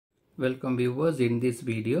Welcome viewers. In this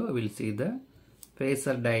video we will see the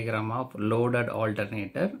phasor diagram of loaded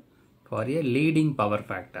alternator for a leading power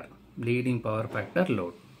factor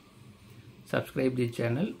load. Subscribe the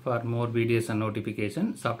channel for more videos and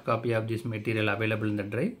notifications. Soft copy of this material available in the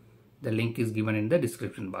drive. The link is given in the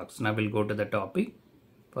description box. Now we'll go to the topic.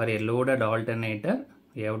 For a loaded alternator,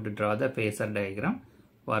 we have to draw the phasor diagram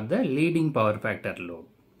for the leading power factor load.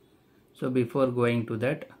 So before going to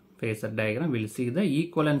that phasor diagram, we'll see the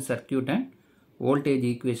equivalent circuit and voltage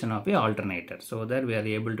equation of a alternator, so that we are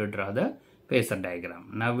able to draw the phasor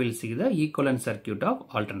diagram. Now we'll see the equivalent circuit of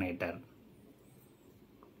alternator.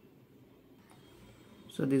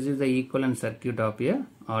 So this is the equivalent circuit of a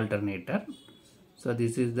alternator. So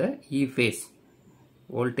this is the E phase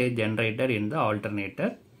voltage generated in the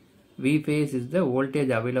alternator. V phase is the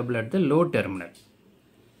voltage available at the load terminal.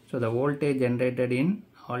 So the voltage generated in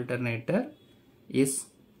alternator is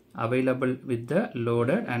available with the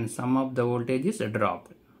loaded, and some of the voltage is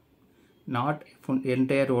dropped. Not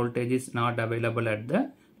entire voltage is not available at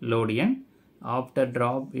the load end. After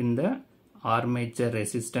drop in the armature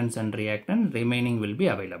resistance and reactance, remaining will be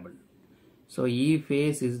available. So E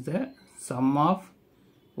phase is the sum of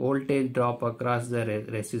voltage drop across the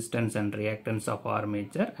resistance and reactance of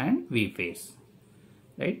armature, and V phase,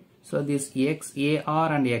 right? So this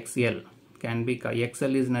XAR and XL can be,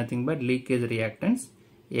 XL is nothing but leakage reactance,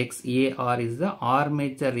 XAR is the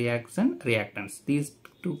armature reactance. These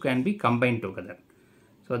two can be combined together,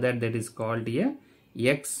 so that is called a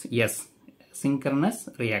XS, synchronous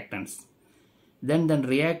reactance. Then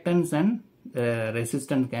reactance and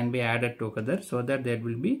resistance can be added together, so that there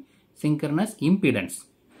will be synchronous impedance,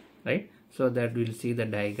 right? So that we'll see the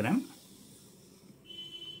diagram.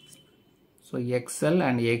 So XL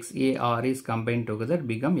and XAR is combined together,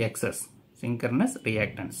 become XS, synchronous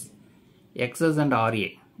reactance. XS and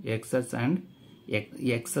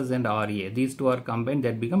RA, these two are combined,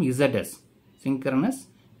 that become ZS, synchronous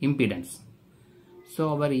impedance. So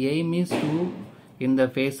our aim is to, in the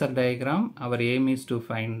phasor diagram, our aim is to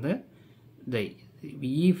find the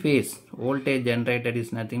E phase voltage generated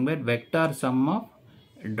is nothing but vector sum of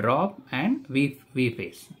drop and V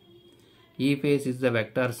phase. E phase is the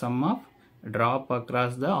vector sum of drop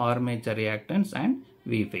across the armature reactance and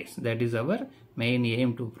V phase. That is our main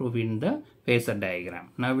aim to prove in the phasor diagram.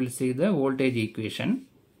 Now we'll see the voltage equation.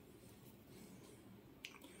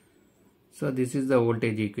 So this is the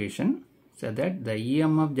voltage equation. So that the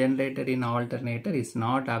EMF generated in alternator is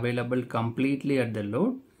not available completely at the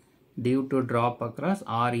load due to drop across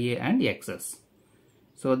RA and XS.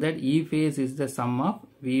 So that E phase is the sum of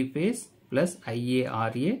V phase plus IA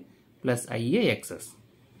RA plus IA XS.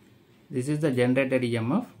 This is the generated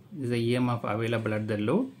EMF. This is the EMF available at the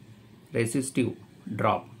load. Resistive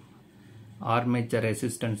drop, armature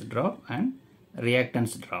resistance drop, and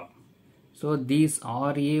reactance drop. So these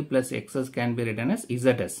RA plus XS can be written as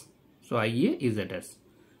ZS. So IA is ZS.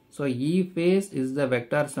 So E phase is the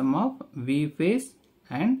vector sum of V phase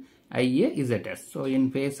and IA is ZS. So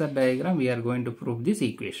in phasor diagram we are going to prove this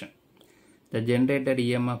equation. The generated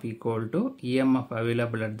EMF equal to EMF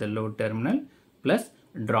available at the load terminal plus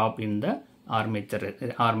drop in the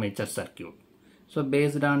armature circuit. So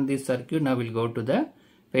based on this circuit, now we'll go to the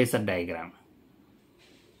phasor diagram.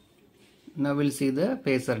 Now we'll see the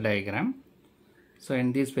phasor diagram. So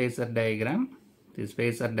in this phasor diagram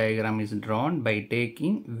is drawn by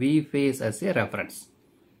taking V phase as a reference.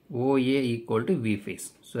 OA equal to V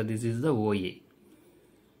phase. So this is the OA.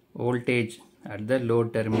 Voltage at the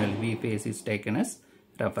load terminal V phase is taken as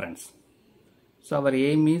reference. So our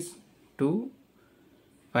aim is to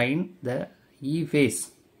find the E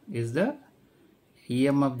phase is the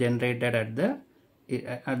EMF generated at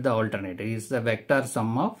the alternator, is the vector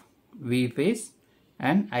sum of V phase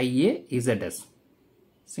and IA ZS,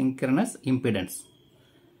 synchronous impedance.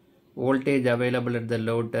 Voltage available at the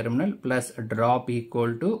load terminal plus drop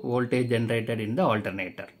equal to voltage generated in the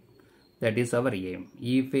alternator. That is our aim.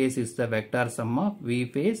 E phase is the vector sum of V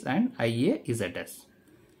phase and IA ZS.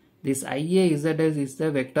 This IA ZS is the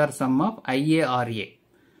vector sum of IA RA,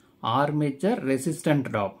 armature resistance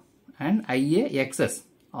drop, and IA XS,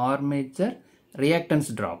 armature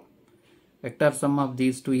reactance drop. Vector sum of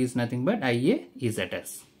these two is nothing but IA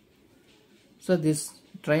ZS. So this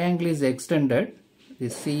triangle is extended.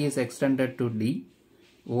 This C is extended to D,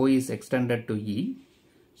 O is extended to E,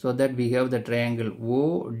 so that we have the triangle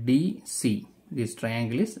ODC. This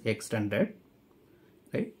triangle is extended,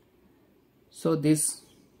 right? So this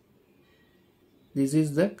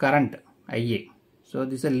is the current IA. So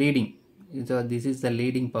this is leading. So this is the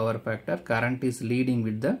leading power factor. Current is leading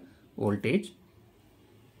with the voltage.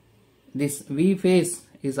 This V phase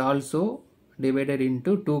is also divided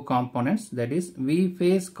into two components, that is V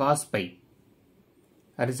phase cos pi,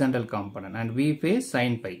 horizontal component, and V phase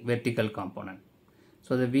sin pi, vertical component.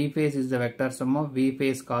 So the V phase is the vector sum of V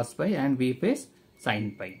phase cos pi and V phase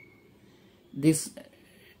sin pi. This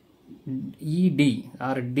ED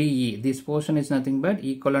or DE, this portion is nothing but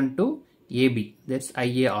equivalent to AB, that's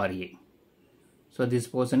IARA. So this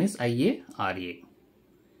portion is IARA.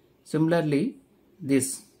 Similarly,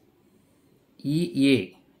 this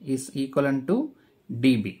EA is equivalent to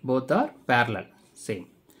DB, both are parallel, same.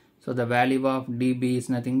 So the value of DB is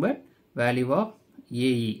nothing but value of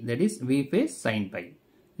AE, that is V phase sin pi.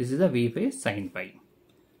 This is the V phase sin pi.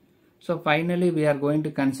 So finally we are going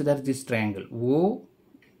to consider this triangle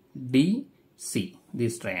ODC,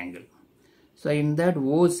 this triangle. So in that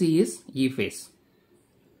OC is E phase.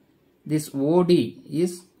 This OD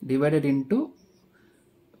is divided into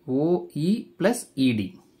OE plus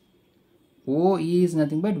ED. OE is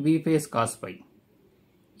nothing but V phase cos pi.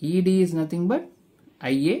 ED is nothing but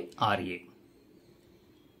IARA.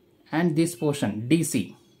 And this portion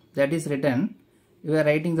DC, that is written, we are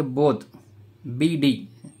writing the both BD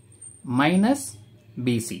minus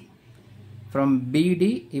BC. From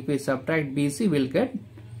BD, if we subtract BC, we will get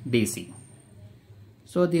DC.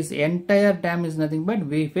 So this entire term is nothing but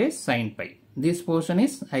V phase sin pi. This portion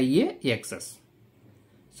is IAXS.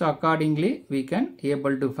 So accordingly, we can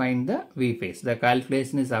able to find the V phase. The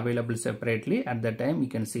calculation is available separately. At the time, you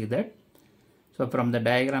can see that. So from the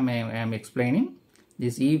diagram I am explaining,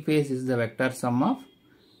 this E phase is the vector sum of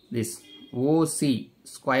this OC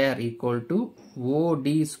square equal to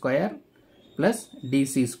OD square plus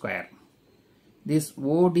DC square. This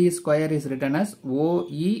OD square is written as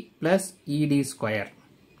OE plus ED square.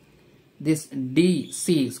 This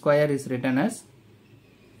DC square is written as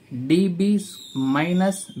DB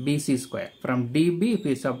minus BC square. From DB, if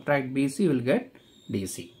we subtract BC, we will get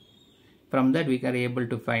DC. From that, we are able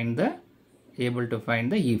to find the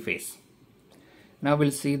E phase. Now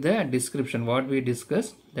we'll see the description. What we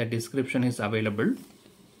discussed, the description is available.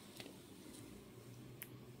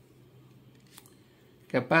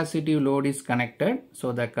 Capacitive load is connected,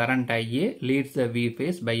 so the current IA leads the V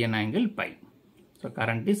phase by an angle pi. So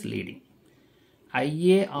current is leading.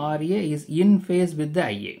 IARA is in phase with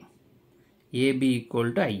the IA. AB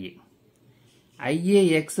equal to IA.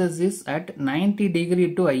 IAXS is at 90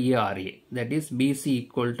 degree to IARA. That is BC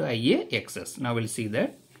equal to IAXS. Now we'll see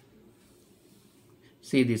that.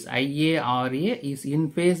 See this, IARA is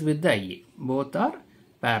in phase with the IA. Both are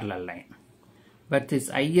parallel line. But this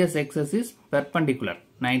ISXS is perpendicular,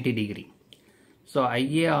 90 degree. So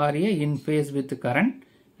IARA in phase with the current,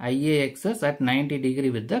 IAXS at 90 degree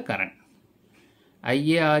with the current.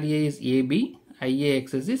 IARA is AB,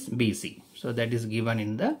 IAXS is BC. So that is given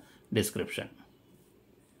in the description.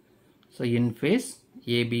 So in phase,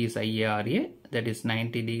 AB is IARA, that is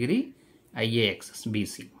 90 degree, IAXS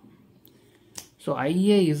BC. So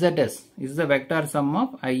IAZS is the vector sum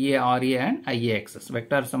of IARA and IAXS.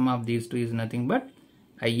 Vector sum of these two is nothing but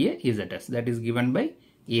IAZS, that is given by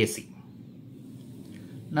AC.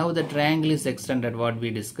 Now the triangle is extended, what we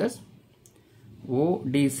discussed.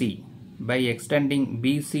 ODC by extending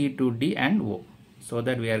BC to D and O, so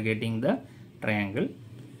that we are getting the triangle.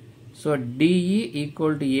 So DE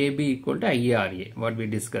equal to AB equal to IARA, what we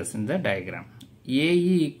discussed in the diagram.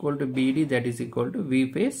 AE equal to BD, that is equal to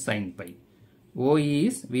V phase sin pi. OE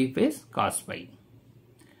is V phase cos pi.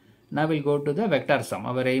 Now we'll go to the vector sum.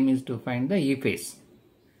 Our aim is to find the E phase.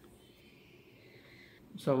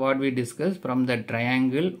 So what we discussed, from the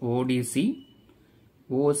triangle ODC,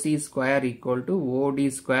 OC square equal to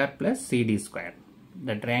OD square plus CD square.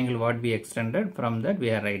 The triangle what we extended, from that we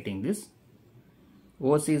are writing this.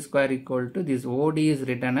 OC square equal to this OD is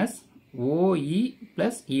written as OE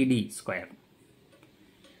plus ED square.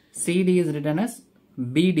 CD is written as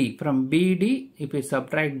BD. From BD, if we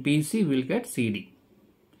subtract BC, we will get CD.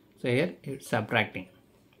 So here it's subtracting.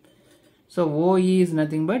 So OE is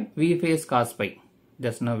nothing but V phase cos pi.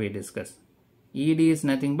 Just now we discussed. ED is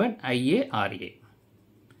nothing but IARA.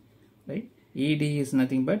 Right? ED is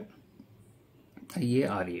nothing but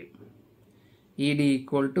IARA. ED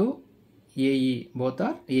equal to AE, both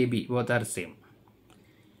are AB, both are same.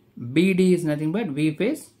 BD is nothing but V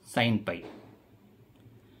phase sin pi.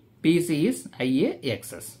 PC is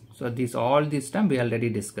IAXS. So this all this term we already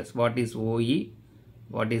discussed. What is OE,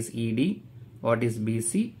 what is ED, what is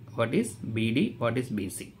BC, what is BD, what is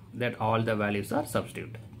BC. That all the values are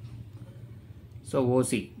substituted. So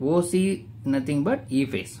OC nothing but E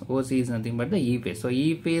phase. OC is nothing but the E phase. So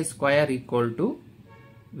E phase square equal to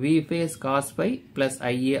V phase cos pi plus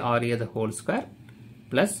IARA the whole square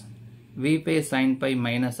plus V phase sin pi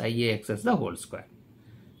minus IAXS the whole square.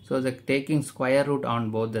 So the taking square root on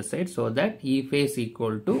both the sides, so that E phase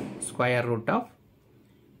equal to square root of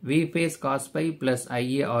V phase cos phi plus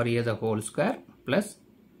Ia Ra the whole square plus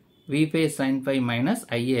V phase sin phi minus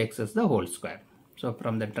Ia xs the whole square. So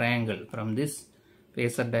from the triangle, from this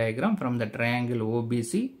phasor diagram, from the triangle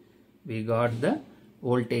OBC, we got the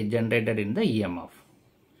voltage generated in the EMF.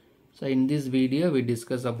 So in this video we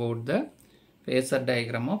discuss about the phasor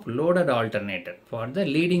diagram of loaded alternator for the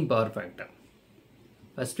leading power factor.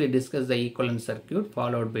 First we discuss the equivalent circuit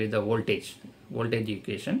followed by the voltage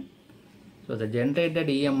equation. So the generated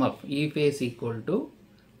EMF E phase equal to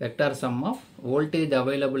vector sum of voltage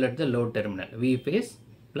available at the load terminal V phase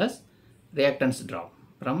plus reactance drop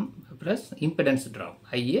plus impedance drop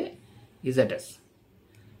Ia Zs.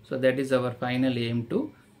 So that is our final aim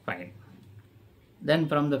to find. Then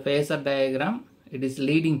from the phasor diagram, it is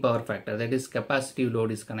leading power factor, that is capacitive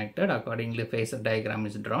load is connected, accordingly phasor diagram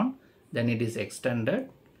is drawn, then it is extended.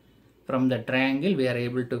 From the triangle we are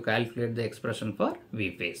able to calculate the expression for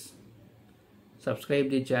V phase. Subscribe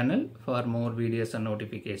the channel for more videos and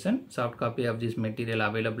notification. Soft copy of this material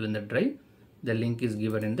available in the drive. The link is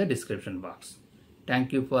given in the description box.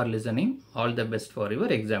 Thank you for listening. All the best for your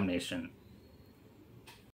examination.